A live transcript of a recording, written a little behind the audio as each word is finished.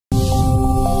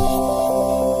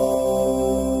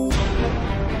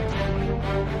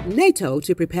NATO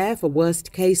to prepare for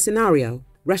worst-case scenario.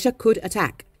 Russia could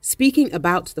attack. Speaking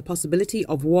about the possibility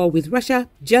of war with Russia,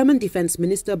 German Defense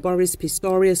Minister Boris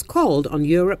Pistorius called on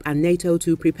Europe and NATO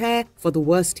to prepare for the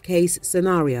worst-case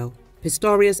scenario.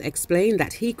 Pistorius explained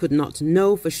that he could not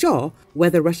know for sure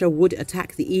whether Russia would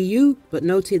attack the EU, but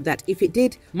noted that if it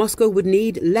did, Moscow would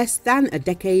need less than a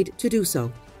decade to do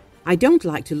so. I don't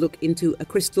like to look into a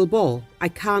crystal ball. I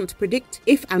can't predict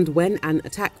if and when an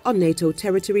attack on NATO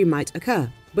territory might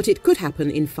occur, but it could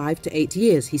happen in 5 to 8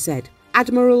 years, he said.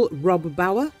 Admiral Rob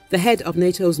Bauer, the head of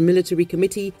NATO's military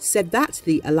committee, said that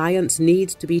the alliance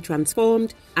needs to be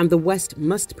transformed and the West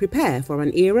must prepare for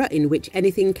an era in which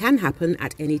anything can happen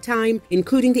at any time,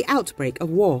 including the outbreak of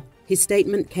war. His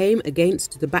statement came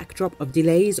against the backdrop of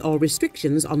delays or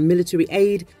restrictions on military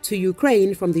aid to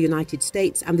Ukraine from the United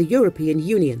States and the European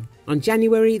Union. On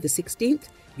January the 16th,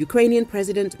 Ukrainian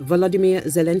President Volodymyr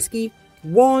Zelenski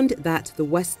warned that the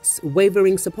West's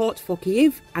wavering support for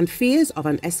Kyiv and fears of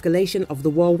an escalation of the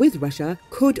war with Russia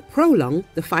could prolong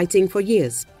the fighting for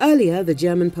years. Earlier, the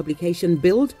German publication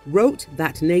Bild wrote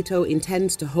that NATO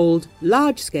intends to hold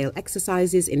large-scale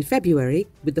exercises in February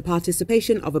with the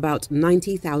participation of about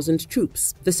 90,000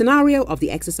 troops. The scenario of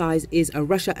the exercise is a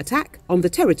Russia attack on the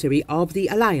territory of the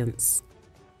alliance.